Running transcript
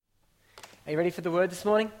Are you ready for the word this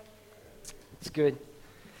morning? It's good.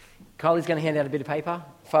 Kylie's going to hand out a bit of paper.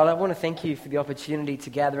 Father, I want to thank you for the opportunity to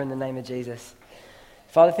gather in the name of Jesus.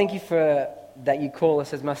 Father, thank you for that you call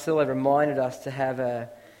us, as Marcelo reminded us, to have a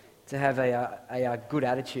good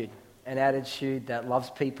attitude, an attitude that loves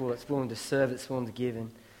people, that's willing to serve, that's willing to give.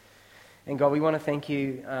 And God, we want to thank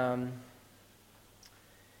you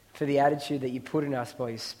for the attitude that you put in us by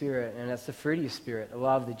your Spirit, and that's the fruit of your Spirit: the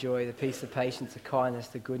love, the joy, the peace, the patience, the kindness,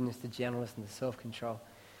 the goodness, the gentleness, and the self-control.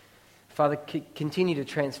 Father, continue to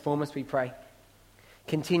transform us, we pray.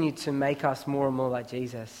 Continue to make us more and more like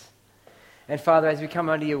Jesus. And Father, as we come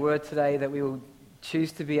under your word today, that we will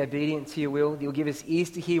choose to be obedient to your will. You'll give us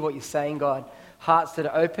ears to hear what you're saying, God. Hearts that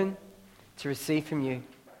are open to receive from you.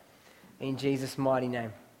 In Jesus' mighty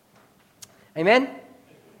name. Amen?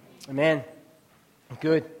 Amen.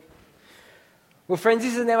 Good. Well, friends,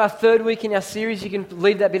 this is now our third week in our series. You can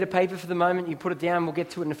leave that bit of paper for the moment. You put it down. We'll get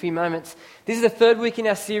to it in a few moments. This is the third week in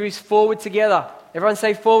our series, Forward Together. Everyone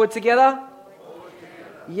say forward together.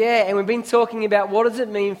 Yeah, and we've been talking about what does it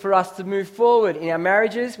mean for us to move forward in our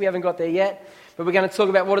marriages. We haven't got there yet, but we're going to talk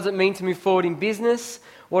about what does it mean to move forward in business,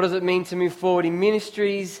 what does it mean to move forward in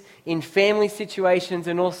ministries, in family situations,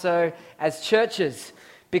 and also as churches.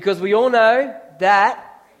 Because we all know that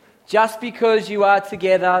just because you are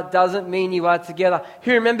together doesn't mean you are together.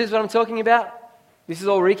 Who remembers what I'm talking about? This is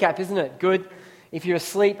all recap, isn't it? Good. If you're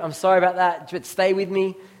asleep, I'm sorry about that, but stay with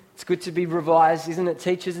me. It's good to be revised, isn't it,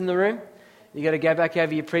 teachers in the room? You've got to go back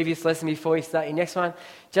over your previous lesson before you start your next one.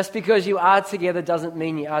 Just because you are together doesn't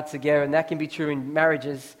mean you are together, and that can be true in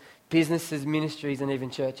marriages, businesses, ministries, and even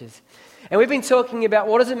churches. And we've been talking about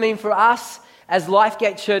what does it mean for us as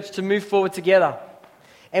Lifegate Church to move forward together.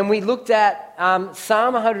 And we looked at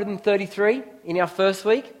Psalm 133 in our first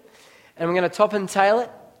week, and we're going to top and tail it.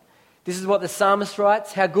 This is what the psalmist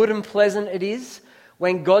writes: how good and pleasant it is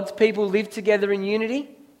when God's people live together in unity.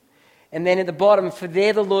 And then at the bottom, for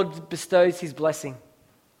there the Lord bestows his blessing.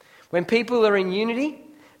 When people are in unity,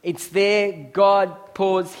 it's there God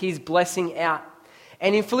pours his blessing out.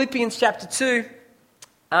 And in Philippians chapter 2,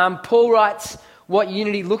 Paul writes what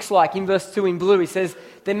unity looks like. In verse 2 in blue, he says,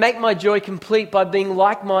 "Then make my joy complete by being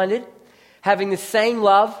like-minded, having the same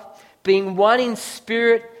love, being one in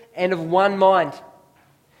spirit and of one mind."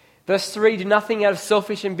 Verse 3, "Do nothing out of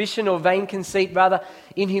selfish ambition or vain conceit, rather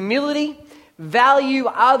in humility value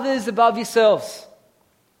others above yourselves."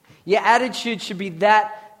 Your attitude should be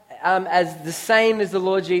that as the same as the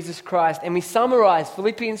Lord Jesus Christ. And we summarize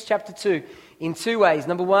Philippians chapter 2 in two ways.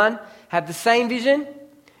 Number one, have the same vision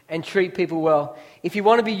and treat people well. If you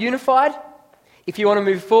want to be unified, if you want to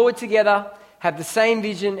move forward together, have the same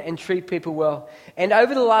vision and treat people well. And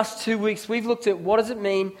over the last 2 weeks, we've looked at what does it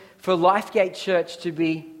mean for Lifegate Church to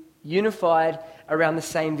be unified around the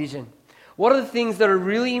same vision. What are the things that are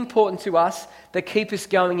really important to us that keep us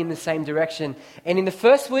going in the same direction? And in the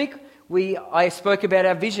first week, I spoke about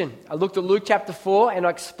our vision. I looked at Luke chapter 4 and I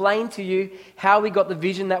explained to you how we got the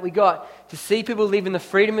vision that we got, to see people live in the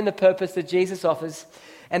freedom and the purpose that Jesus offers.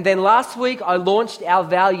 And then last week, I launched our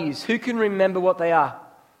values. Who can remember what they are?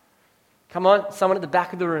 Come on, someone at the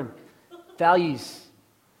back of the room. Values.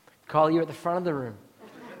 Kyle, you're at the front of the room.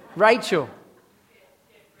 Rachel.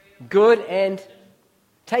 Good, and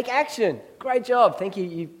take action. Great job. Thank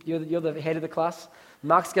you. You're the head of the class.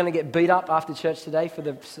 Mark's going to get beat up after church today for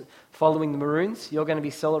following the Maroons. You're going to be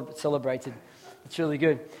celebrated. It's really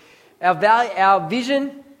good. Our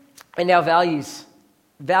vision and our values.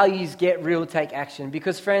 Values get real, take action.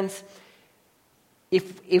 Because friends,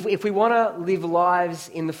 if we want to live lives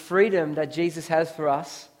in the freedom that Jesus has for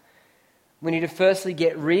us, we need to firstly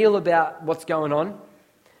get real about what's going on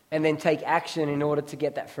and then take action in order to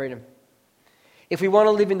get that freedom. If we want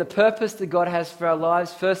to live in the purpose that God has for our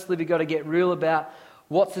lives, firstly we've got to get real about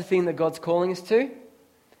what's the thing that God's calling us to,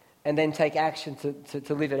 and then take action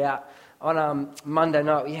to live it out. On Monday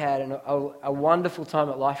night we had a wonderful time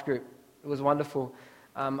at Life Group. It was wonderful.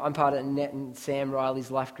 I'm part of Annette and Sam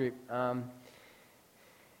Riley's Life Group.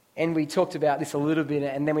 And we talked about this a little bit,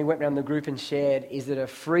 and then we went around the group and shared, is it a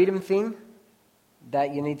freedom thing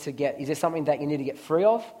that you need to get? Is there something that you need to get free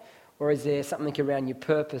of? Or is there something around your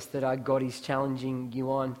purpose that God is challenging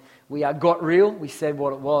you on? We got real, we said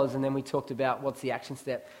what it was, and then we talked about what's the action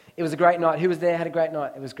step. It was a great night. Who was there? Had a great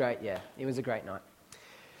night? It was great, yeah. It was a great night.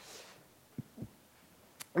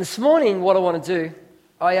 This morning, what I want to do,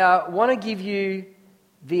 I want to give you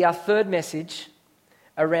the third message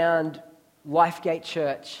around Lifegate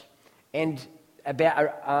Church and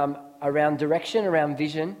about around direction, around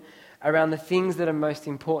vision, around the things that are most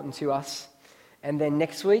important to us. And then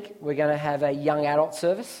next week, we're going to have a young adult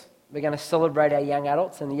service. We're going to celebrate our young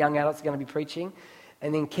adults, and the young adults are going to be preaching.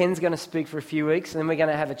 and then Ken's going to speak for a few weeks, and then we're going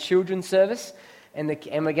to have a children's service, and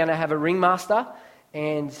we're going to have a ringmaster,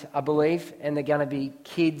 and I believe, and they're going to be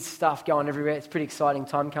kids stuff going everywhere. It's a pretty exciting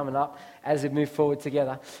time coming up as we move forward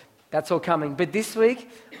together. That's all coming. But this week,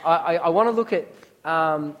 I want to look at,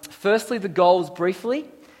 firstly, the goals briefly,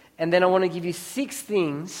 and then I want to give you 6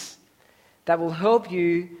 things that will help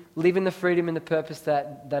you live in the freedom and the purpose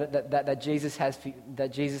that Jesus has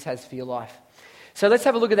for your life. So let's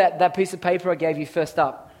have a look at that piece of paper I gave you first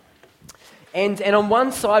up. And on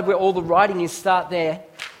one side where all the writing is, start there,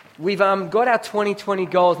 we've got our 2020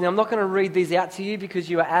 goals. Now, I'm not going to read these out to you because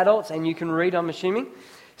you are adults and you can read, I'm assuming.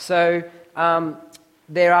 So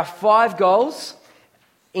there are 5 goals.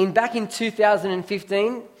 Back in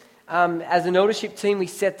 2015, as an eldership team, we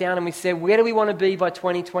sat down and we said, where do we want to be by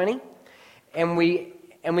 2020? And we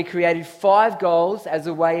created 5 goals as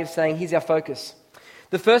a way of saying, here's our focus.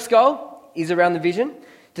 The first goal is around the vision,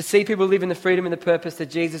 to see people live in the freedom and the purpose that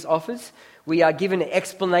Jesus offers. We are given an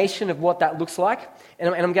explanation of what that looks like,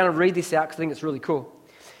 and I'm going to read this out because I think it's really cool.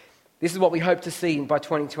 This is what we hope to see by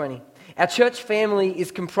 2020. Our church family is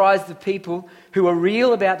comprised of people who are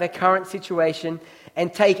real about their current situation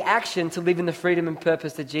and take action to live in the freedom and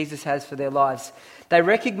purpose that Jesus has for their lives. They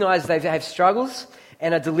recognize they have struggles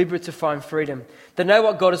and are deliberate to find freedom. They know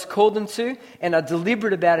what God has called them to and are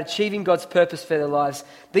deliberate about achieving God's purpose for their lives.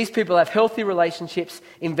 These people have healthy relationships,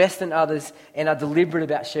 invest in others, and are deliberate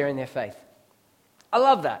about sharing their faith. I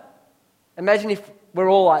love that. Imagine if we're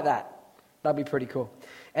all like that. That'd be pretty cool.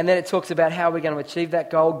 And then it talks about how we're going to achieve that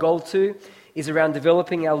goal. Goal 2 is around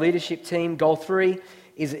developing our leadership team. Goal 3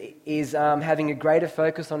 is having a greater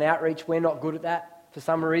focus on outreach. We're not good at that. For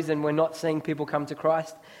some reason, we're not seeing people come to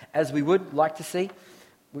Christ as we would like to see.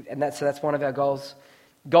 And that's one of our goals.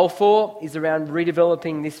 Goal 4 is around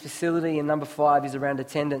redeveloping this facility, and number 5 is around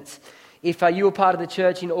attendance. If you were part of the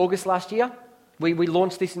church in August last year, we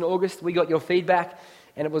launched this in August. We got your feedback,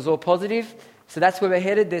 and it was all positive. So that's where we're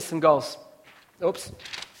headed. There's some goals. Oops.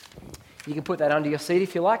 You can put that under your seat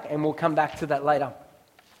if you like, and we'll come back to that later.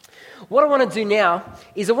 What I want to do now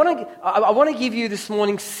is I want to give you this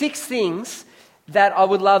morning 6 things that I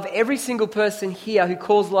would love every single person here who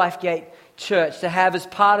calls LifeGate Church to have as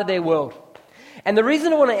part of their world. And the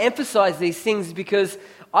reason I want to emphasize these things is because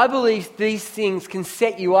I believe these things can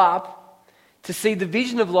set you up to see the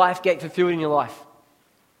vision of LifeGate fulfilled in your life.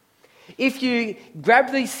 If you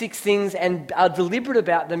grab these 6 things and are deliberate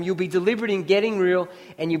about them, you'll be deliberate in getting real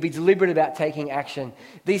and you'll be deliberate about taking action.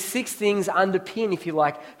 These 6 things underpin, if you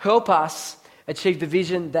like, help us achieve the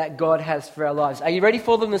vision that God has for our lives. Are you ready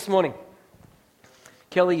for them this morning?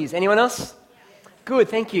 Kelly is. Anyone else? Good,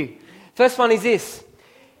 thank you. First one is this: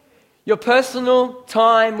 your personal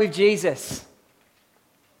time with Jesus.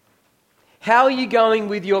 How are you going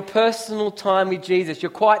with your personal time with Jesus,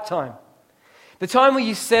 your quiet time? The time where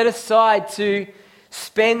you set aside to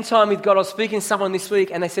spend time with God. I was speaking to someone this week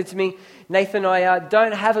and they said to me, Nathan, I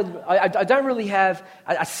don't really have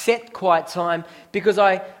a set quiet time because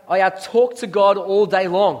I talk to God all day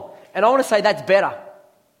long. And I want to say that's better.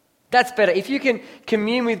 That's better. If you can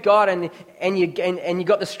commune with God and you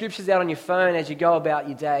got the scriptures out on your phone as you go about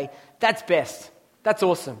your day, that's best. That's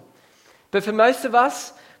awesome. But for most of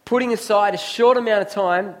us, putting aside a short amount of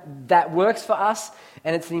time, that works for us,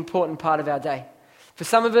 and it's an important part of our day. For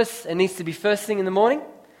some of us, it needs to be first thing in the morning.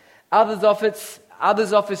 Others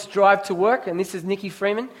office drive to work, and this is Nikki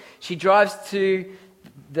Freeman. She drives to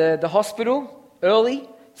the hospital early,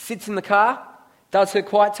 sits in the car, does her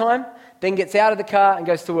quiet time, then gets out of the car and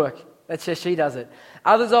goes to work. That's how she does it.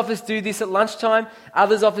 Others office do this at lunchtime.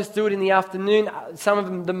 Others office do it in the afternoon. Some of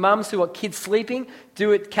them, the mums who got kids sleeping,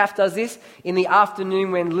 do it. Kath does this in the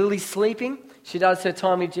afternoon when Lily's sleeping. She does her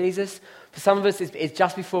time with Jesus. For some of us, it's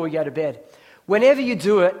just before we go to bed. Whenever you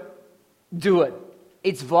do it, do it.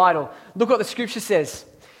 It's vital. Look what the scripture says.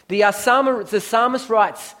 The psalmist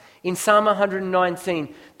writes in Psalm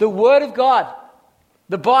 119, the word of God,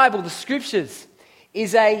 the Bible, the scriptures,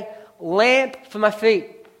 is a lamp for my feet,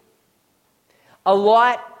 a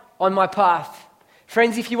light on my path.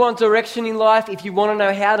 Friends, if you want direction in life, if you want to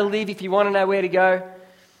know how to live, if you want to know where to go,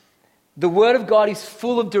 the Word of God is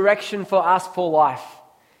full of direction for us for life.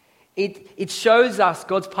 It shows us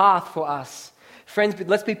God's path for us. Friends, but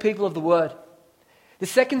let's be people of the Word. The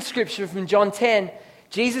second scripture from John 10,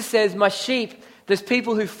 Jesus says, my sheep, those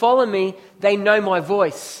people who follow me, they know my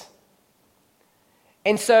voice.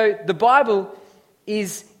 And so the Bible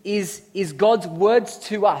is God's words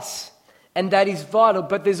to us, and that is vital.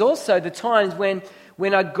 But there's also the times when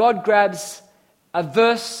God grabs a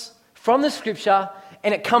verse from the scripture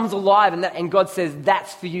and it comes alive, and God says,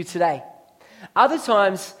 that's for you today. Other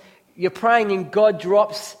times you're praying and God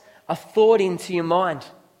drops a thought into your mind.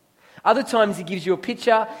 Other times he gives you a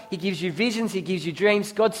picture, he gives you visions, he gives you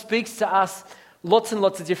dreams. God speaks to us lots and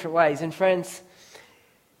lots of different ways. And friends,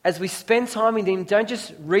 as we spend time with him, don't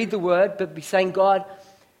just read the word, but be saying, God,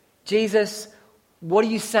 Jesus, what are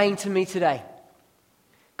you saying to me today?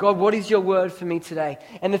 God, what is your word for me today?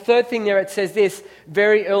 And the third thing there, it says this: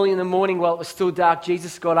 very early in the morning, while it was still dark,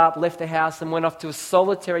 Jesus got up, left the house, and went off to a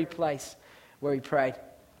solitary place where he prayed.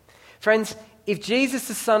 Friends, if Jesus,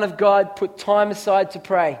 the Son of God, put time aside to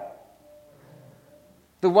pray,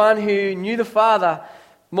 the one who knew the Father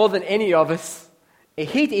more than any of us,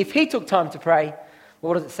 if he took time to pray,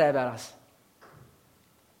 what does it say about us?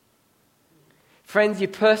 Friends, your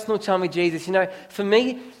personal time with Jesus, for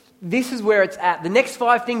me, this is where it's at. The next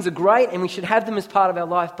 5 things are great and we should have them as part of our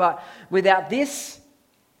life, but without this,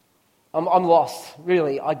 I'm lost,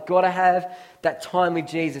 really. I've got to have that time with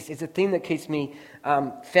Jesus. It's a thing that keeps me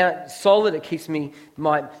found solid. It keeps me,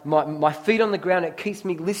 my feet on the ground. It keeps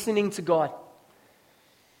me listening to God.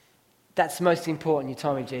 That's most important, your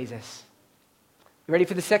time with Jesus. You ready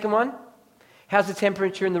for the second one? How's the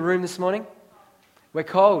temperature in the room this morning? We're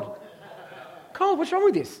cold. Cold? What's wrong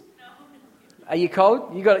with this? Are you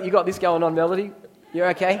cold? You got this going on, Melody? You're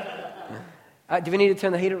okay? Do we need to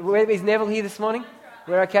turn the heater? Is Neville here this morning?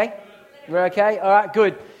 We're okay? We're okay? All right,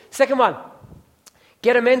 good. Second one.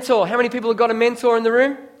 Get a mentor. How many people have got a mentor in the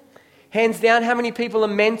room? Hands down, how many people are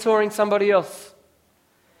mentoring somebody else?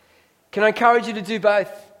 Can I encourage you to do both?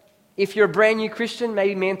 If you're a brand new Christian,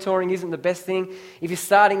 maybe mentoring isn't the best thing. If you're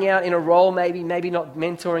starting out in a role, maybe not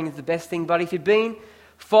mentoring is the best thing. But if you've been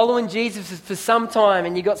following Jesus for some time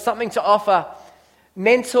and you've got something to offer,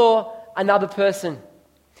 mentor another person.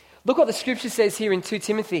 Look what the scripture says here in 2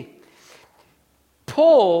 Timothy.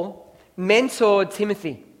 Paul mentored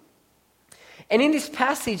Timothy. And in this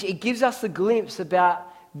passage, it gives us a glimpse about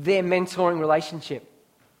their mentoring relationship.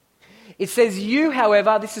 It says, you,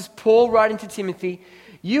 however, this is Paul writing to Timothy,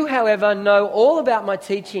 you, however, know all about my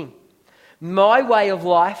teaching, my way of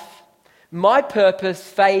life, my purpose,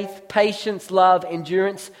 faith, patience, love,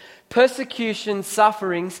 endurance, persecution,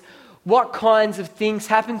 sufferings, what kinds of things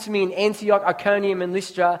happened to me in Antioch, Iconium, and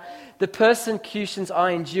Lystra, the persecutions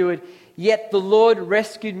I endured, yet the Lord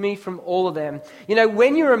rescued me from all of them.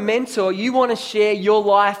 When you're a mentor, you want to share your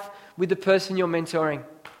life with the person you're mentoring.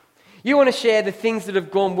 You want to share the things that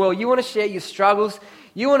have gone well. You want to share your struggles.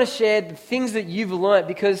 You want to share the things that you've learned,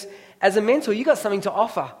 because as a mentor, you've got something to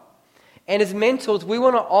offer. And as mentors, we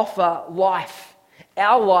want to offer life,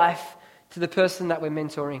 our life, to the person that we're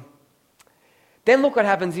mentoring. Then look what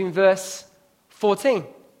happens in verse 14.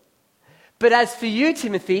 But as for you,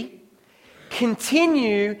 Timothy,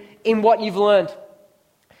 continue in what you've learned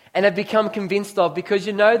and have become convinced of, because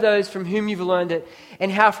you know those from whom you've learned it,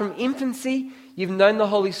 and how from infancy you've known the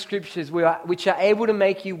Holy Scriptures, which are able to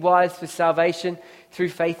make you wise for salvation through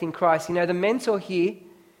faith in Christ. The mentor here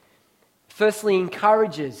firstly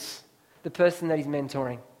encourages the person that he's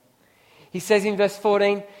mentoring. He says in verse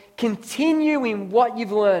 14, continue in what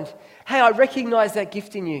you've learned. Hey, I recognize that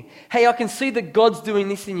gift in you. Hey, I can see that God's doing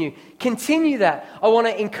this in you. Continue that. I want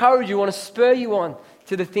to encourage you, I want to spur you on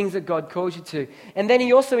to the things that God calls you to. And then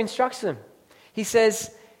he also instructs them. He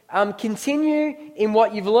says, continue in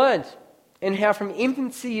what you've learned and how from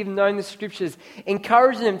infancy you've known the Scriptures.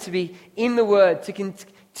 Encourage them to be in the Word,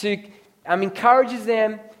 encourages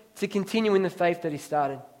them to continue in the faith that he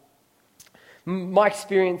started. My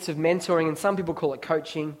experience of mentoring, and some people call it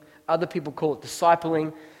coaching, other people call it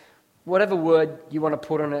discipling, whatever word you want to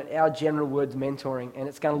put on it, our general word's mentoring, and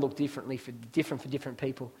it's going to look different for different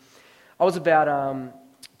people. I was about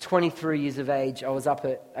 23 years of age. I was up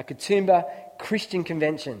at a Katoomba Christian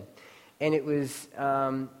convention, and it was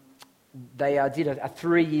they did a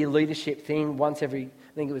 3-year leadership thing once every,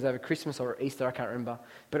 I think it was over Christmas or Easter, I can't remember,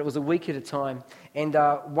 but it was a week at a time, and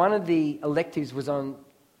one of the electives was on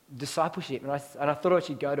discipleship, and I thought I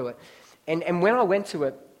should go to it, and when I went to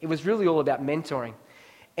it, it was really all about mentoring,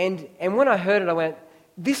 and when I heard it, I went,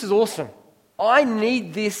 this is awesome. I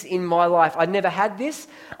need this in my life. I never had this.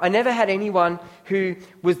 I never had anyone who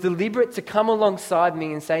was deliberate to come alongside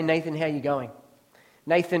me and say, Nathan, how are you going?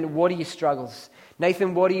 Nathan, what are your struggles?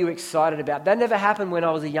 Nathan, what are you excited about? That never happened when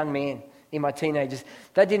I was a young man in my teenagers.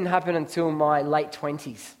 That didn't happen until my late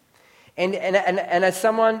 20s. And as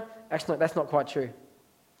someone, actually, that's not quite true.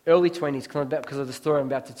 Early 20s, because of the story I'm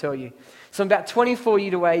about to tell you. So I'm about 24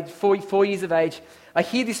 years of age. I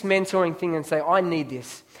hear this mentoring thing and say, I need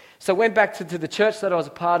this. So I went back to the church that I was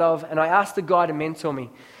a part of, and I asked the guy to mentor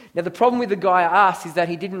me. Now, the problem with the guy I asked is that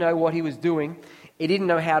he didn't know what he was doing. He didn't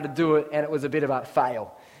know how to do it, and it was a bit of a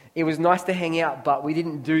fail. It was nice to hang out, but we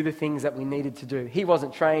didn't do the things that we needed to do. He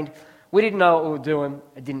wasn't trained. We didn't know what we were doing.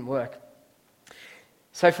 It didn't work.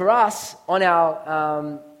 So for us, on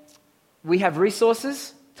our, we have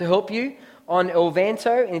resources to help you on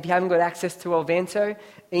Elvanto. And if you haven't got access to Elvanto,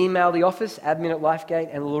 email the office, admin@Lifegate,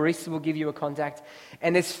 and Larissa will give you a contact.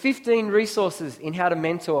 And there's 15 resources in how to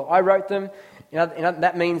mentor. I wrote them.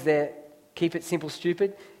 That means they're keep it simple,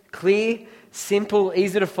 stupid. Clear, simple,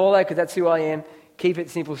 easy to follow, because that's who I am. Keep it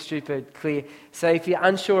simple, stupid, clear. So if you're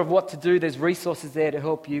unsure of what to do, there's resources there to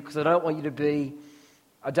help you, because I don't want you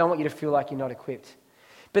to feel like you're not equipped.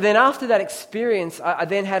 But then after that experience, I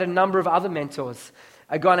then had a number of other mentors.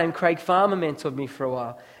 A guy named Craig Farmer mentored me for a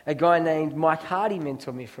while. A guy named Mike Hardy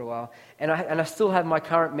mentored me for a while. And I still have my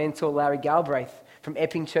current mentor, Larry Galbraith, from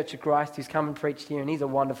Epping Church of Christ, who's come and preached here, and he's a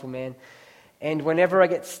wonderful man. And whenever I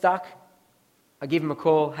get stuck, I give him a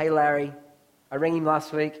call. Hey, Larry. I rang him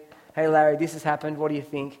last week. Hey, Larry, this has happened. What do you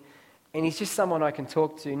think? And he's just someone I can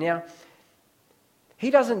talk to. Now, he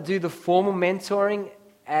doesn't do the formal mentoring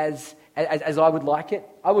as I would like it.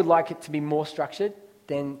 I would like it to be more structured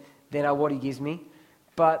than what he gives me.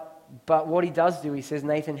 But what he does do, he says,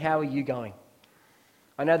 Nathan, how are you going?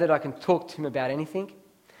 I know that I can talk to him about anything.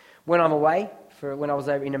 When I'm away, when I was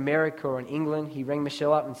over in America or in England, he rang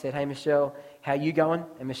Michelle up and said, hey, Michelle, how are you going?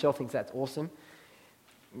 And Michelle thinks that's awesome.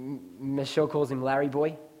 Michelle calls him Larry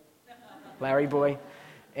Boy. Larry Boy.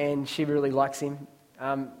 And she really likes him.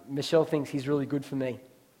 Michelle thinks he's really good for me.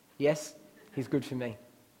 Yes, he's good for me.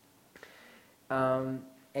 And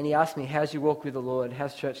he asked me, how's your walk with the Lord?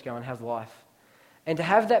 How's church going? How's life? And to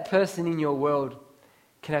have that person in your world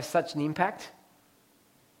can have such an impact.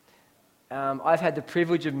 I've had the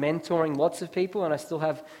privilege of mentoring lots of people, and I still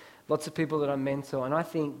have lots of people that I mentor. And I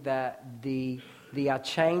think that the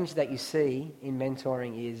change that you see in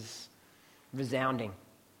mentoring is resounding.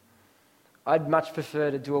 I'd much prefer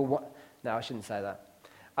to do no, I shouldn't say that.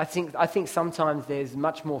 I think sometimes there's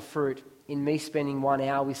much more fruit in me spending 1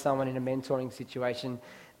 hour with someone in a mentoring situation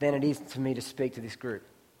than it is for me to speak to this group.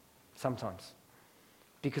 Sometimes.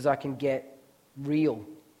 Because I can get real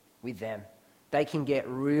with them. They can get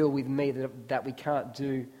real with me that we can't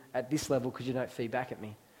do at this level because you don't feed back at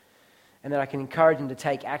me. And that I can encourage them to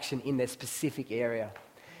take action in their specific area.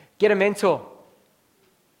 Get a mentor.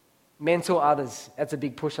 Mentor others. That's a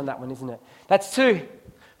big push on that one, isn't it? That's 2.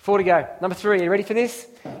 4 to go. Number 3, are you ready for this?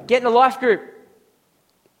 Get in a life group.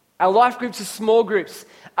 Our life groups are small groups,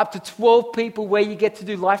 up to 12 people where you get to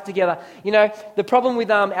do life together. You know, the problem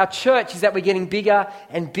with our church is that we're getting bigger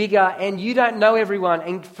and bigger, and you don't know everyone.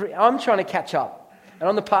 And I'm trying to catch up, and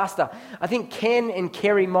I'm the pastor. I think Ken and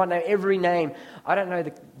Kerry might know every name. I don't know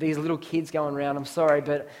these little kids going around. I'm sorry,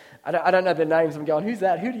 but I don't know their names. I'm going, who's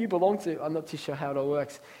that? Who do you belong to? I'm not too sure how it all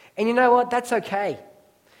works. And you know what? That's okay.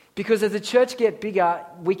 Because as the church gets bigger,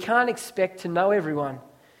 we can't expect to know everyone.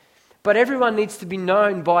 But everyone needs to be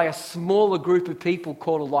known by a smaller group of people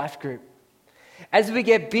called a life group. As we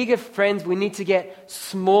get bigger, friends, we need to get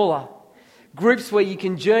smaller. Groups where you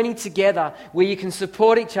can journey together, where you can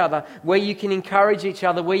support each other, where you can encourage each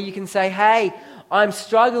other, where you can say, hey, I'm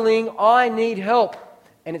struggling, I need help.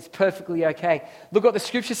 And it's perfectly okay. Look what the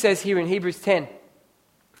scripture says here in Hebrews 10.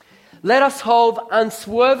 Let us hold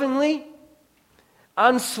unswervingly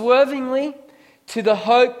to the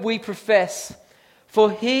hope we profess. For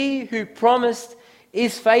he who promised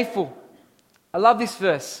is faithful. I love this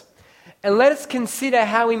verse. And let us consider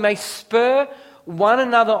how we may spur one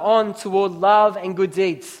another on toward love and good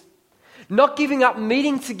deeds. Not giving up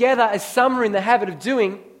meeting together as some are in the habit of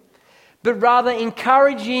doing, but rather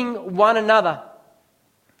encouraging one another.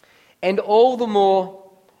 And all the more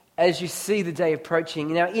as you see the day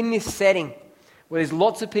approaching. Now, in this setting where there's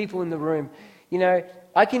lots of people in the room, you know,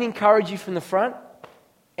 I can encourage you from the front.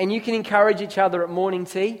 And you can encourage each other at morning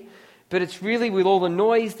tea, but it's really with all the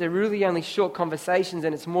noise, they're really only short conversations,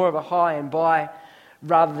 and it's more of a hi and bye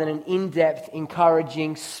rather than an in-depth,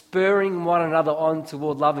 encouraging, spurring one another on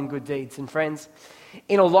toward love and good deeds. And friends,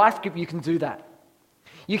 in a life group, you can do that.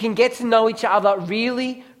 You can get to know each other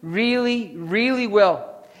really, really, really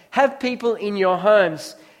well. Have people in your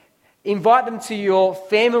homes. Invite them to your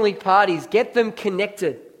family parties. Get them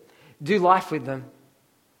connected. Do life with them.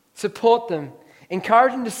 Support them.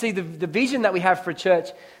 Encourage them to see the vision that we have for a church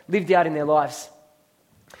lived out in their lives.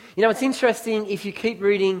 You know, it's interesting, if you keep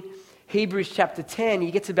reading Hebrews chapter 10,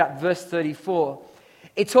 you get to about verse 34.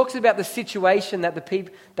 It talks about the situation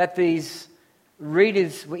that these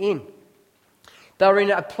readers were in. They were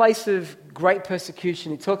in a place of great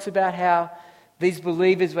persecution. It talks about how these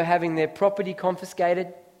believers were having their property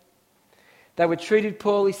confiscated. They were treated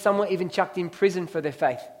poorly, some were even chucked in prison for their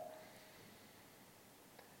faith.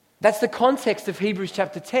 That's the context of Hebrews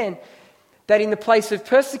chapter 10. that in the place of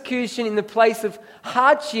persecution, in the place of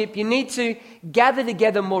hardship, you need to gather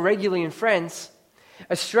together more regularly. And friends,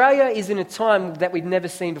 Australia is in a time that we've never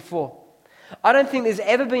seen before. I don't think there's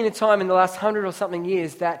ever been a time in the last 100 or something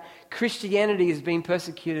years that Christianity has been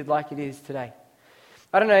persecuted like it is today.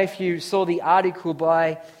 I don't know if you saw the article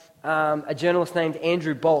by a journalist named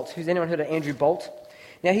Andrew Bolt. Who's anyone heard of Andrew Bolt?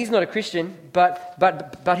 Now, he's not a Christian,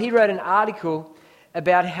 but he wrote an article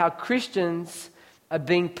about how Christians are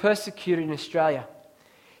being persecuted in Australia.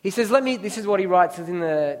 He says, this is what he writes, it's in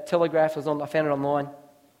the Telegraph, I found it online.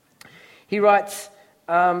 He writes,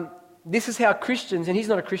 this is how Christians, and he's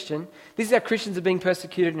not a Christian, this is how Christians are being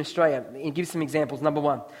persecuted in Australia. He gives some examples. Number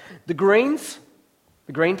one, the Greens,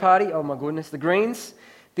 the Green Party, oh my goodness, the Greens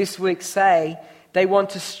this week say they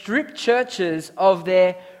want to strip churches of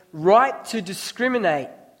their right to discriminate,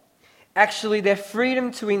 actually their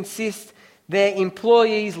freedom to insist their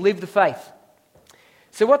employees live the faith.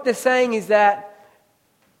 So what they're saying is that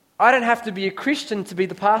I don't have to be a Christian to be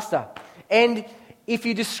the pastor. And if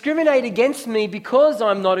you discriminate against me because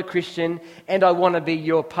I'm not a Christian and I want to be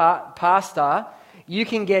your pastor, you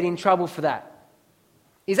can get in trouble for that.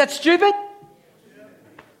 Is that stupid?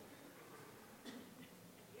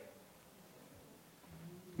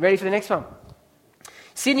 Ready for the next one?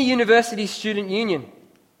 Sydney University Student Union.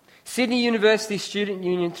 Sydney University Student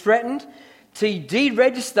Union threatened to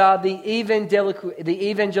deregister the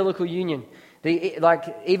Evangelical Union, like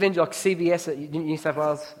CBS at New South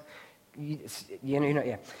Wales.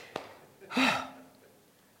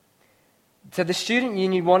 So the student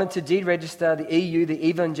union wanted to deregister the EU, the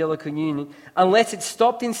Evangelical Union, unless it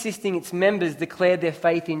stopped insisting its members declared their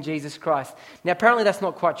faith in Jesus Christ. Now, apparently that's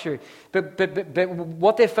not quite true. But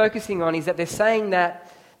what they're focusing on is that they're saying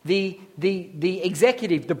that the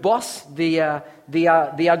executive, the boss, the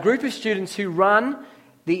group of students who run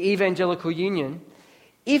the Evangelical Union,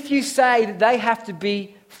 if you say that they have to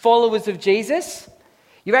be followers of Jesus,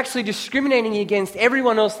 you're actually discriminating against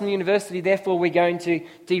everyone else in the university, therefore we're going to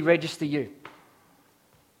deregister you.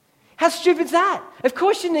 How stupid is that? Of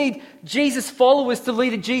course you need Jesus followers to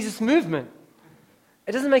lead a Jesus movement.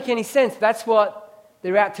 It doesn't make any sense. That's what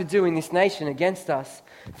they're out to do in this nation against us.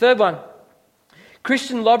 Third one.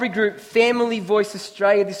 Christian lobby group Family Voice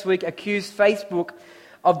Australia this week accused Facebook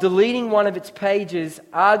of deleting one of its pages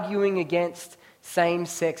arguing against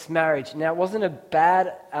same-sex marriage. Now, it wasn't a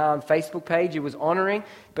bad Facebook page, it was honouring,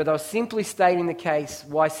 but they were simply stating the case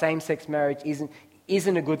why same-sex marriage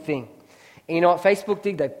isn't a good thing. And you know what Facebook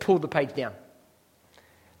did? They pulled the page down.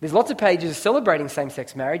 There's lots of pages celebrating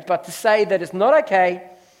same-sex marriage, but to say that it's not okay,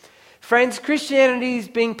 friends, Christianity is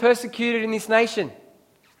being persecuted in this nation.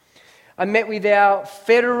 I met with our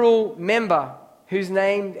federal member, whose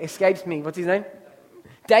name escapes me. What's his name?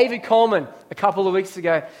 David Coleman, a couple of weeks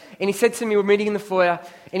ago. And he said to me, we're meeting in the foyer,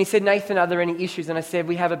 and he said, Nathan, are there any issues? And I said,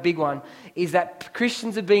 we have a big one, is that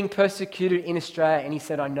Christians are being persecuted in Australia. And he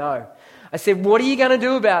said, I know. I said, what are you going to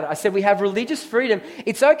do about it? I said, we have religious freedom.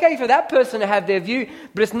 It's okay for that person to have their view,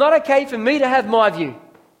 but it's not okay for me to have my view.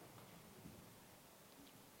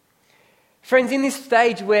 Friends, in this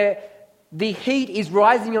stage where the heat is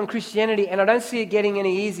rising on Christianity, and I don't see it getting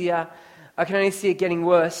any easier, I can only see it getting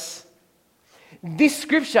worse. This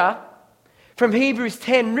scripture from Hebrews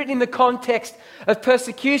 10, written in the context of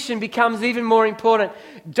persecution, becomes even more important.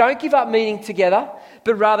 Don't give up meeting together,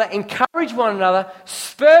 but rather encourage one another,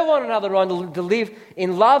 spur one another on to live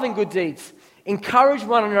in love and good deeds. Encourage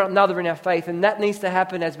one another in our faith, and that needs to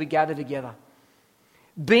happen as we gather together.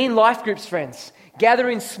 Be in life groups, friends. Gather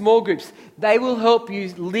in small groups. They will help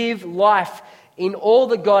you live life in all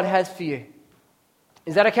that God has for you.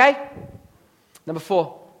 Is that okay? Number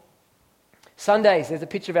 4. Sundays. There's a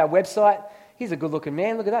picture of our website. He's a good-looking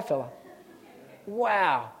man. Look at that fella.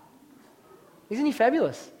 Wow. Isn't he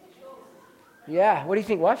fabulous? Yeah. What do you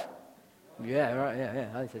think, wife? Yeah, right. Yeah.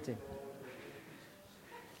 I think so too.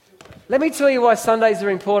 Let me tell you why Sundays are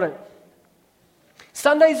important.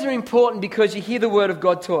 Sundays are important because you hear the Word of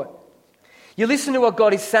God taught. You listen to what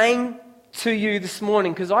God is saying to you this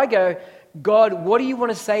morning, because I go, God, what do you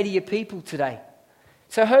want to say to your people today?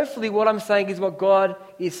 So hopefully what I'm saying is what God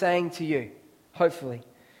is saying to you. Hopefully.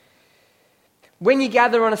 When you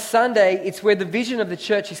gather on a Sunday, it's where the vision of the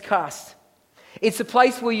church is cast. It's a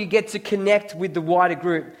place where you get to connect with the wider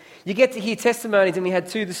group. You get to hear testimonies, and we had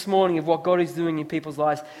 2 this morning, of what God is doing in people's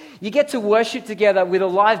lives. You get to worship together with a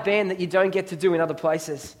live band that you don't get to do in other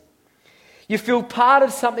places. You feel part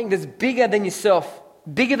of something that's bigger than yourself,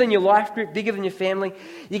 bigger than your life group, bigger than your family.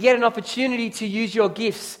 You get an opportunity to use your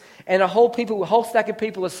gifts, and a whole stack of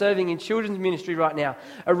people are serving in children's ministry right now.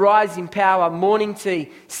 Arise in Power, morning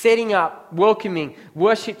tea, setting up, welcoming,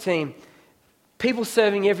 worship team, People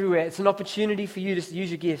serving everywhere. It's an opportunity for you to use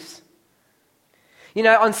your gifts. You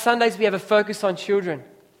know, on Sundays we have a focus on children.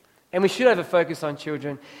 And we should have a focus on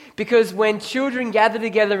children. Because when children gather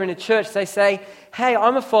together in a church, they say, hey,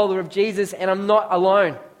 I'm a follower of Jesus and I'm not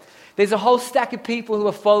alone. There's a whole stack of people who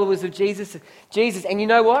are followers of Jesus. And you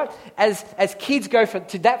know what? As kids go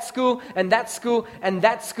to that school and that school and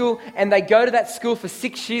that school, and they go to that school for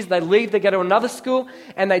 6 years, they leave, they go to another school,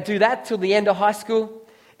 and they do that till the end of high school,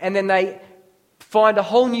 and then they find a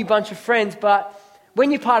whole new bunch of friends. But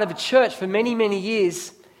when you're part of a church for many, many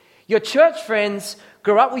years, your church friends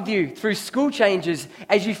grow up with you through school changes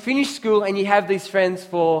as you finish school, and you have these friends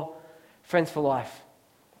for life.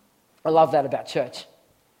 I love that about church.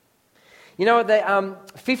 You know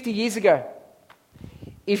what? 50 years ago,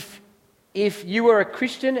 if you were a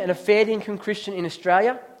Christian and a fair income Christian in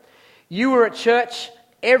Australia, you were at church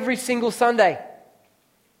every single Sunday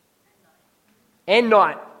and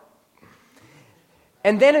night.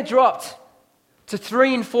 And then it dropped to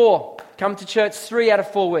 3 and 4. Come to church 3 out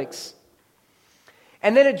of 4 weeks.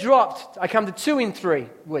 And then it dropped. I come to 2 in 3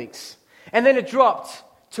 weeks. And then it dropped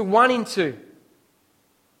to 1 in 2.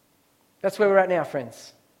 That's where we're at now,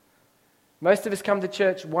 friends. Most of us come to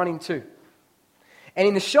church 1 in 2. And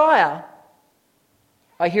in the Shire,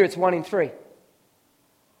 I hear it's 1 in 3.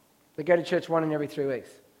 We go to church 1 in every 3 weeks.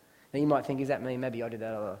 Now you might think, is that me? Maybe I do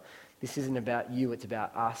that. This isn't about you, it's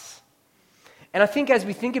about us. And I think as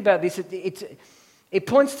we think about this, it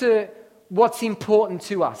points to what's important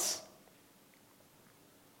to us.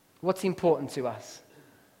 What's important to us?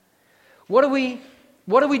 What are we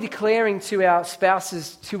declaring to our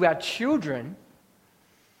spouses, to our children,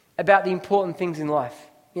 about the important things in life?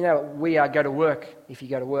 You know, we go to work. If you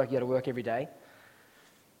go to work, you go to work every day.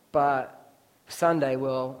 But Sunday,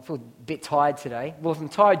 well, I feel a bit tired today. Well, if I'm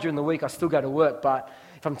tired during the week, I still go to work. But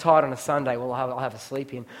if I'm tired on a Sunday, well, I'll have a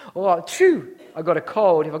sleep in. Or, I got a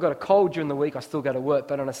cold. If I got a cold during the week, I still go to work.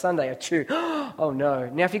 But on a Sunday, I chew. Oh, no.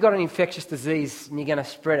 Now, if you've got an infectious disease and you're going to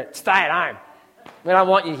spread it, stay at home. We don't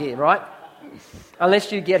want you here, right?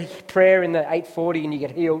 Unless you get prayer in the 8:40 and you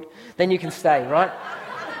get healed, then you can stay, right?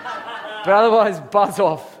 But otherwise, buzz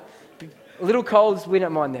off. Little colds, we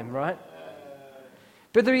don't mind them, right?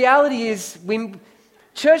 But the reality is, when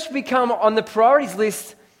church become on the priorities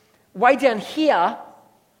list way down here,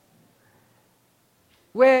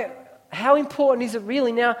 where how important is it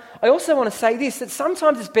really? Now, I also want to say this, that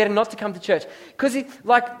sometimes it's better not to come to church. Because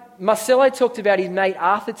like Marcelo talked about his mate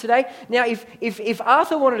Arthur today. Now, if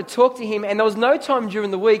Arthur wanted to talk to him and there was no time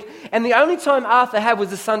during the week, and the only time Arthur had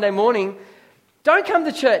was a Sunday morning, don't come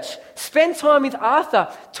to church. Spend time with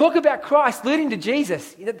Arthur. Talk about Christ, lead him to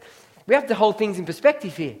Jesus. We have to hold things in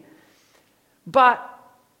perspective here. But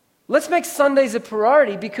let's make Sundays a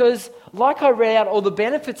priority, because like I read out all the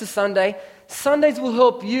benefits of Sunday, Sundays will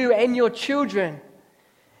help you and your children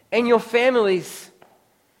and your families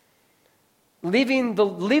live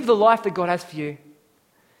the life that God has for you.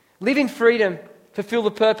 Live in freedom, fulfill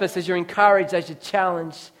the purpose as you're encouraged, as you're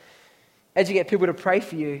challenged, as you get people to pray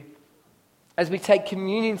for you, as we take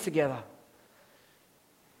communion together.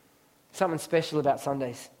 Something special about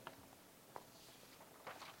Sundays.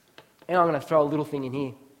 And I'm going to throw a little thing in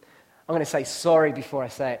here. I'm going to say sorry before I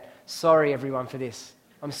say it. Sorry, everyone, for this.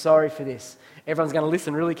 I'm sorry for this. Everyone's going to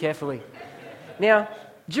listen really carefully. Now,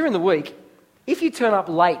 during the week, if you turn up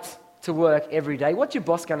late to work every day, what's your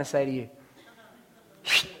boss going to say to you?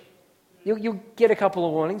 You'll get a couple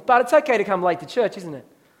of warnings, but it's okay to come late to church, isn't it?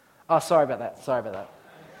 Oh, sorry about that.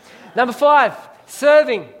 Number 5,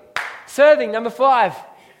 serving. Serving, number 5.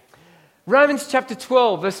 Romans chapter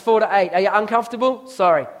 12, verse 4 to 8. Are you uncomfortable?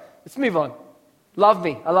 Sorry. Let's move on. Love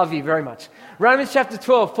me. I love you very much. Romans chapter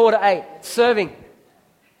 12, 4 to 8. Serving.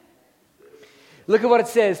 Look at what it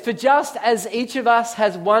says. For just as each of us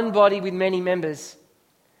has one body with many members,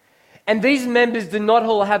 and these members do not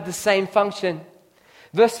all have the same function.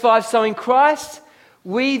 Verse 5, so in Christ,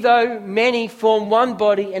 we, though many, form one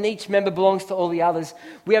body, and each member belongs to all the others.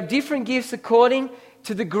 We have different gifts according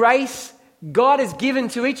to the grace God has given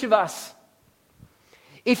to each of us.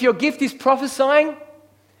 If your gift is prophesying,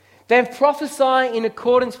 then prophesy in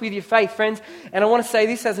accordance with your faith, friends. And I want to say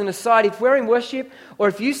this as an aside. If we're in worship, or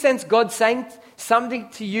if you sense God saying something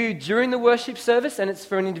to you during the worship service, and it's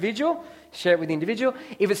for an individual, share it with the individual.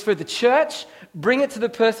 If it's for the church, bring it to the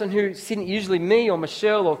person who's sitting, usually me or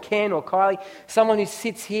Michelle or Ken or Kylie, someone who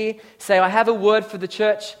sits here. Say, I have a word for the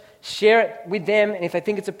church. Share it with them, and if they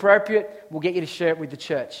think it's appropriate, we'll get you to share it with the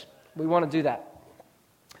church. We want to do that.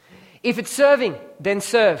 If it's serving, then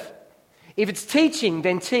serve. If it's teaching,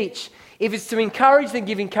 then teach. If it's to encourage, then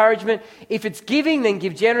give encouragement. If it's giving, then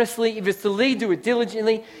give generously. If it's to lead, do it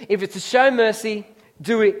diligently. If it's to show mercy,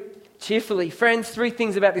 do it cheerfully. Friends, 3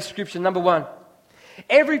 things about this scripture. Number 1,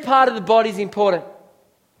 every part of the body is important.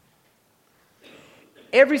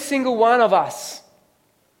 Every single one of us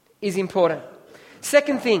is important.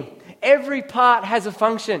 Second thing, every part has a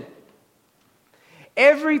function.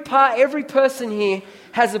 Every person here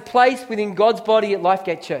has a place within God's body at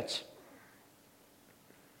Lifegate Church.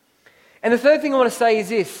 And the third thing I want to say is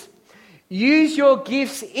this: use your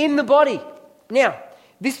gifts in the body. Now,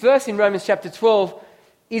 this verse in Romans chapter 12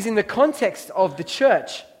 is in the context of the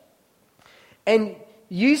church and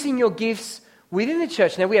using your gifts within the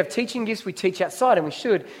church. Now, we have teaching gifts, we teach outside, and we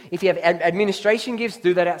should. If you have administration gifts,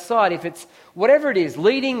 do that outside. If it's whatever it is,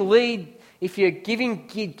 lead. If you're giving,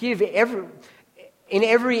 give in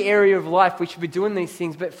every area of life, we should be doing these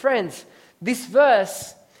things. But friends, this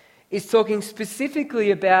verse is talking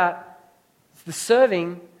specifically about the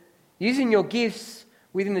serving, using your gifts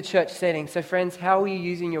within the church setting. So friends, how are you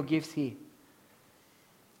using your gifts here?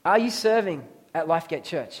 Are you serving at Lifegate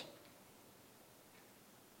Church?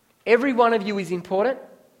 Every one of you is important.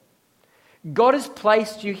 God has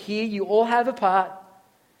placed you here. You all have a part.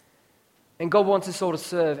 And God wants us all to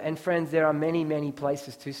serve. And friends, there are many, many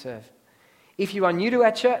places to serve. If you are new to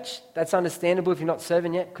our church, that's understandable if you're not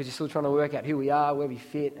serving yet, because you're still trying to work out who we are, where we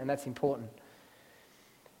fit, and that's important.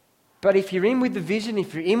 But if you're in with the vision,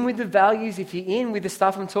 if you're in with the values, if you're in with the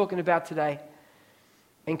stuff I'm talking about today,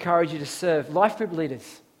 I encourage you to serve. Life group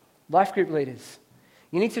leaders.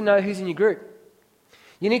 You need to know who's in your group.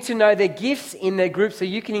 You need to know their gifts in their group so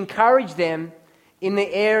you can encourage them in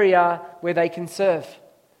the area where they can serve.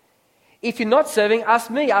 If you're not serving,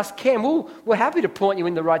 ask me, ask Cam. We're happy to point you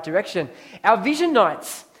in the right direction. Our vision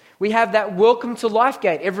nights, we have that welcome to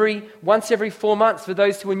Lifegate once every 4 months for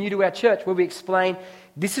those who are new to our church, where we explain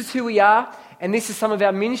this is who we are and this is some of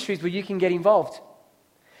our ministries where you can get involved.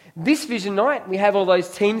 This vision night, we have all those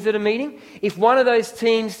teams that are meeting. If one of those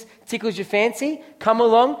teams tickles your fancy, come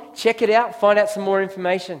along, check it out, find out some more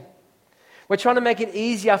information. We're trying to make it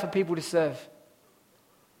easier for people to serve.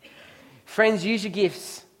 Friends, use your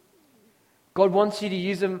gifts. God wants you to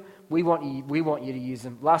use them. We want you to use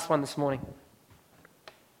them. Last one this morning.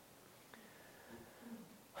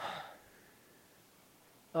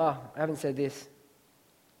 Oh, I haven't said this.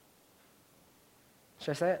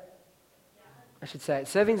 Should I say it? I should say it.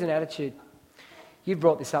 Serving is an attitude. You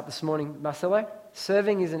brought this up this morning, Marcelo.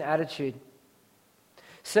 Serving is an attitude.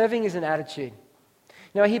 Serving is an attitude.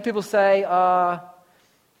 I hear people say,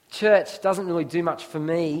 church doesn't really do much for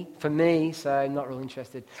me, so I'm not really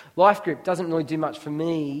interested. Life group doesn't really do much for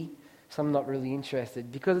me, so I'm not really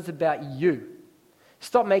interested. Because it's about you.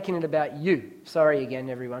 Stop making it about you. Sorry again,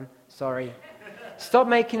 everyone. Sorry. Stop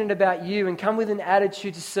making it about you and come with an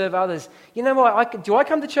attitude to serve others. You know what? Do I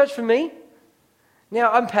come to church for me?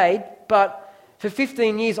 Now, I'm paid, but for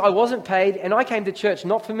 15 years I wasn't paid, and I came to church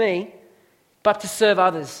not for me, but to serve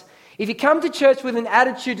others. If you come to church with an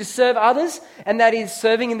attitude to serve others, and that is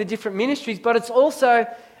serving in the different ministries, but it's also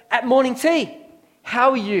at morning tea.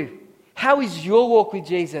 How are you? How is your walk with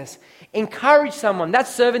Jesus? Encourage someone.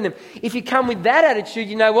 That's serving them. If you come with that attitude,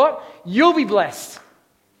 you know what? You'll be blessed.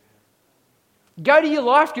 Go to your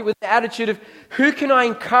life group with the attitude of, who can I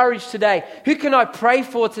encourage today? Who can I pray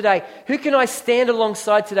for today? Who can I stand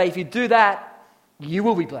alongside today? If you do that, you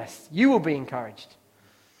will be blessed. You will be encouraged.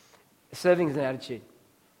 Serving is an attitude.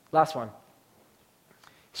 Last one.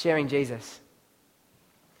 Sharing Jesus.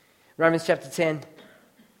 Romans chapter 10.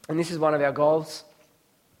 And this is one of our goals.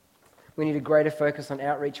 We need a greater focus on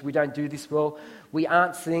outreach. We don't do this well. We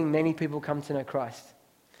aren't seeing many people come to know Christ.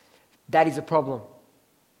 That is a problem.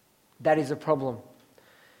 That is a problem.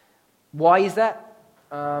 Why is that?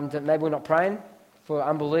 That maybe we're not praying for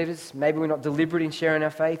unbelievers. Maybe we're not deliberate in sharing our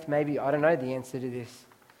faith. Maybe, I don't know the answer to this.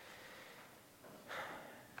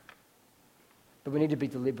 But we need to be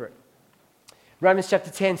deliberate. Romans chapter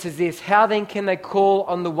 10 says this: how then can they call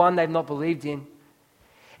on the one they've not believed in?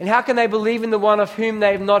 And how can they believe in the one of whom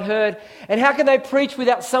they have not heard? And how can they preach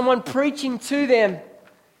without someone preaching to them?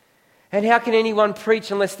 And how can anyone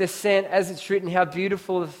preach unless they're sent? As it's written, how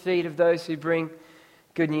beautiful are the feet of those who bring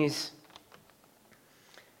good news.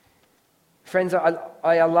 Friends,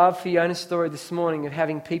 I love Fiona's story this morning of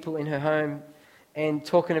having people in her home and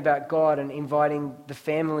talking about God and inviting the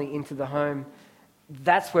family into the home.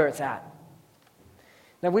 That's where it's at.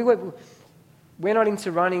 Now, we're not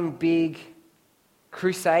into running big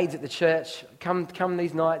crusades at the church. Come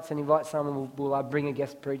these nights and invite someone. We'll bring a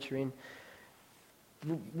guest preacher in.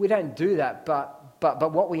 We don't do that,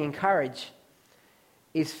 but what we encourage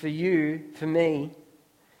is for you, for me,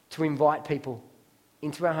 to invite people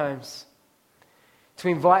into our homes, to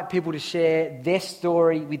invite people to share their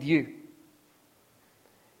story with you.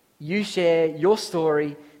 You share your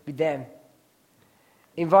story with them.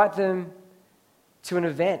 Invite them to an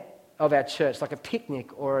event of our church, like a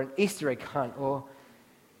picnic or an Easter egg hunt or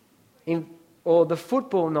the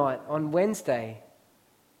football night on Wednesday.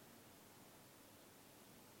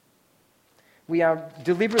 We are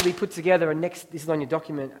deliberately put together this is on your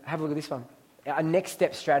document, have a look at this one, a next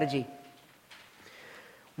step strategy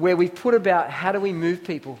where we've put about how do we move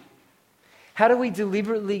people? How do we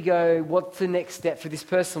deliberately go, what's the next step for this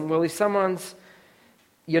person? Well, if someone's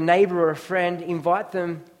your neighbour or a friend, invite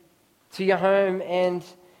them to your home and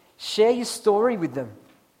share your story with them.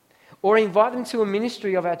 Or invite them to a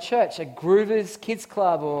ministry of our church, a Groovers Kids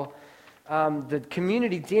Club or the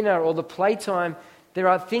community dinner or the playtime. There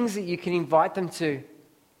are things that you can invite them to.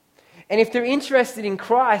 And if they're interested in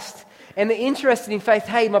Christ and they're interested in faith,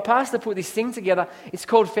 hey, my pastor put this thing together. It's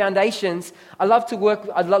called Foundations. I'd love to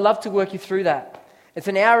work you through that. It's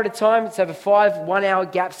an hour at a time. It's over 5 1-hour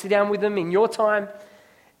gaps. Sit down with them in your time.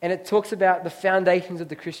 And it talks about the foundations of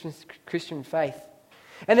the Christian faith.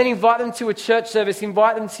 And then invite them to a church service.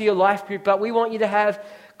 Invite them to your life group. But we want you to have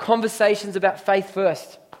conversations about faith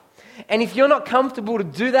first. And if you're not comfortable to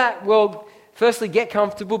do that, well, firstly, get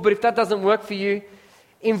comfortable. But if that doesn't work for you,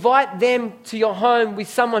 invite them to your home with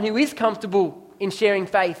someone who is comfortable in sharing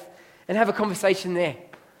faith and have a conversation there.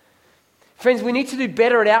 Friends, we need to do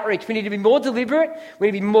better at outreach. We need to be more deliberate.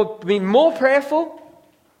 We need to be more prayerful.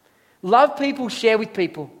 Love people, share with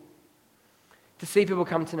people to see people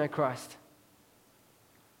come to know Christ.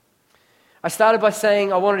 I started by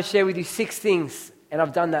saying I wanted to share with you 6 things, and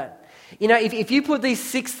I've done that. You know, if you put these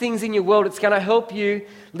 6 things in your world, it's going to help you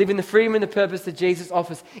live in the freedom and the purpose that Jesus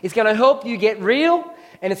offers. It's going to help you get real,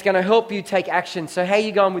 and it's going to help you take action. So how are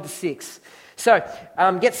you going with the 6? So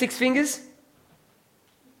get 6 fingers,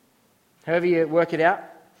 however you work it out.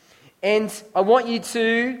 And I want you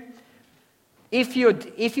to, if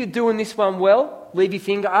you're doing this one well, leave your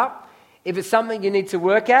finger up. If it's something you need to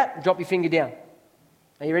work at, drop your finger down.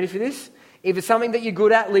 Are you ready for this? If it's something that you're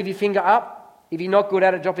good at, leave your finger up. If you're not good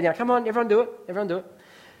at it, drop it down. Come on, everyone do it. Everyone do it.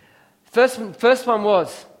 First one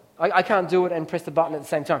was, I can't do it and press the button at the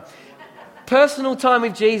same time. Personal time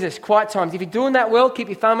with Jesus, quiet times. If you're doing that well, keep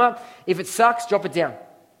your thumb up. If it sucks, drop it down.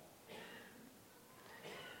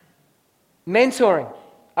 Mentoring.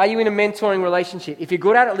 Are you in a mentoring relationship? If you're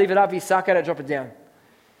good at it, leave it up. If you suck at it, drop it down.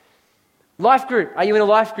 Life group. Are you in a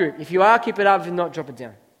life group? If you are, keep it up. If you're not, drop it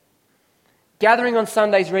down. Gathering on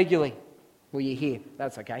Sundays regularly. Well, you're here.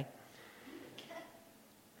 That's okay.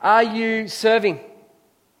 Are you serving?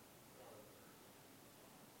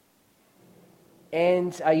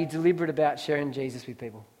 And are you deliberate about sharing Jesus with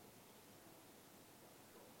people?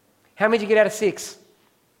 How many did you get out of 6?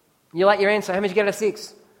 You like your answer? How many did you get out of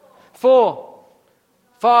 6? 4,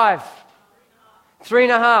 5,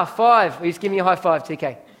 3.5, 5. Well, just give me a high five,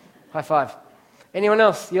 TK. High five. Anyone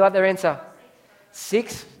else? You like their answer?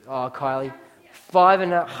 6? Oh, Kylie.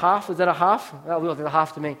 5.5. Was that a half? Oh, look, there's a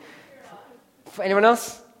half to me. Anyone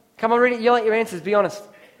else? Come on, read it. Yell out your answers. Be honest.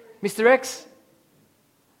 Mr. X?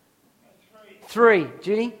 3.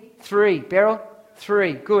 Judy? 3. Beryl?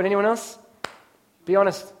 3. Good. Anyone else? Be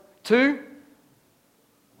honest. 2?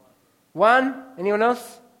 1? Anyone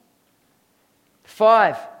else?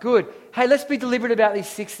 5. Good. Hey, let's be deliberate about these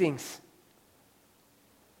 6 things.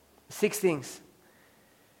 6 things.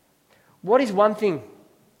 What is one thing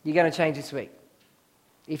you're going to change this week?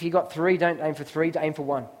 If you got 3, don't aim for 3, aim for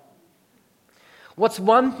 1. What's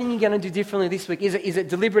one thing you're going to do differently this week? Is it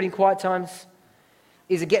deliberate in quiet times?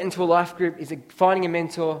 Is it getting to a life group? Is it finding a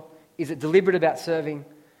mentor? Is it deliberate about serving?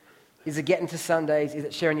 Is it getting to Sundays? Is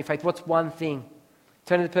it sharing your faith? What's one thing?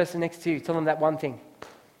 Turn to the person next to you. Tell them that one thing.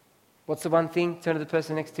 What's the one thing? Turn to the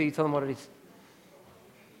person next to you. Tell them what it is.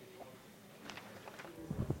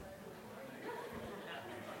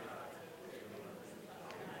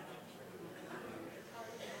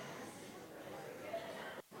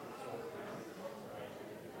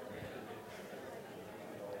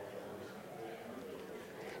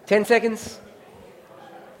 Ten seconds.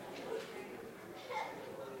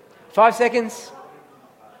 5 seconds.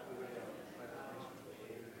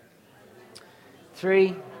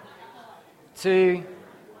 3, 2,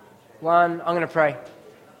 1. I'm going to pray.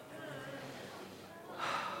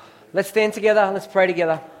 Let's stand together. Let's pray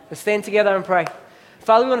together. Let's stand together and pray.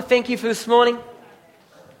 Father, we want to thank you for this morning.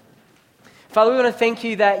 Father, we want to thank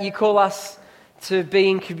you that you call us to be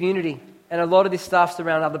in community. And a lot of this stuff's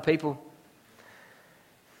around other people.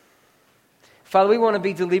 Father, we want to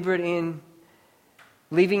be deliberate in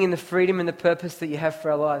living in the freedom and the purpose that you have for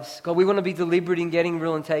our lives. God, we want to be deliberate in getting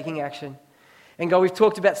real and taking action. And God, we've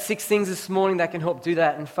talked about 6 things this morning that can help do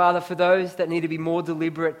that. And Father, for those that need to be more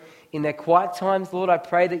deliberate in their quiet times, Lord, I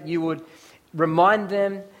pray that you would remind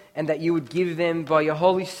them and that you would give them by your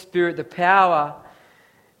Holy Spirit the power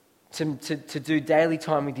to do daily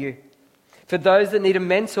time with you. For those that need a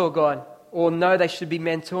mentor, God, or know they should be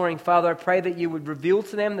mentoring, Father, I pray that you would reveal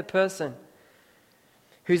to them the person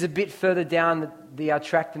who's a bit further down the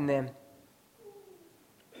track than them,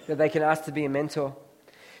 that they can ask to be a mentor.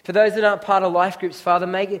 For those that aren't part of life groups, Father,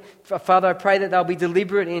 Father, I pray that they'll be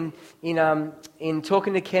deliberate in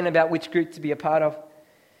talking to Ken about which group to be a part of.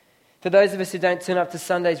 For those of us who don't turn up to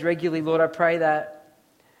Sundays regularly, Lord, I pray that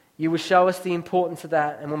you will show us the importance of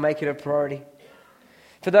that and we'll make it a priority.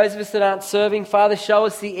 For those of us that aren't serving, Father, show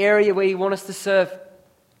us the area where you want us to serve.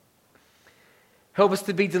 Help us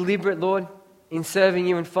to be deliberate, Lord, in serving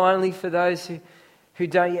you. And finally, for those who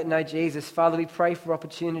don't yet know Jesus, Father, we pray for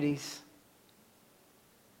opportunities.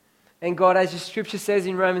 And God, as your scripture says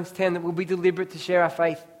in Romans 10, that we'll be deliberate to share our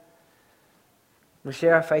faith. We'll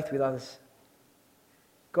share our faith with others.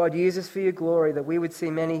 God, use us for your glory, that we would see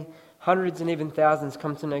many hundreds and even thousands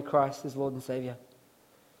come to know Christ as Lord and Saviour.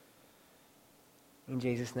 In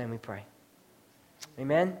Jesus' name we pray.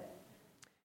 Amen.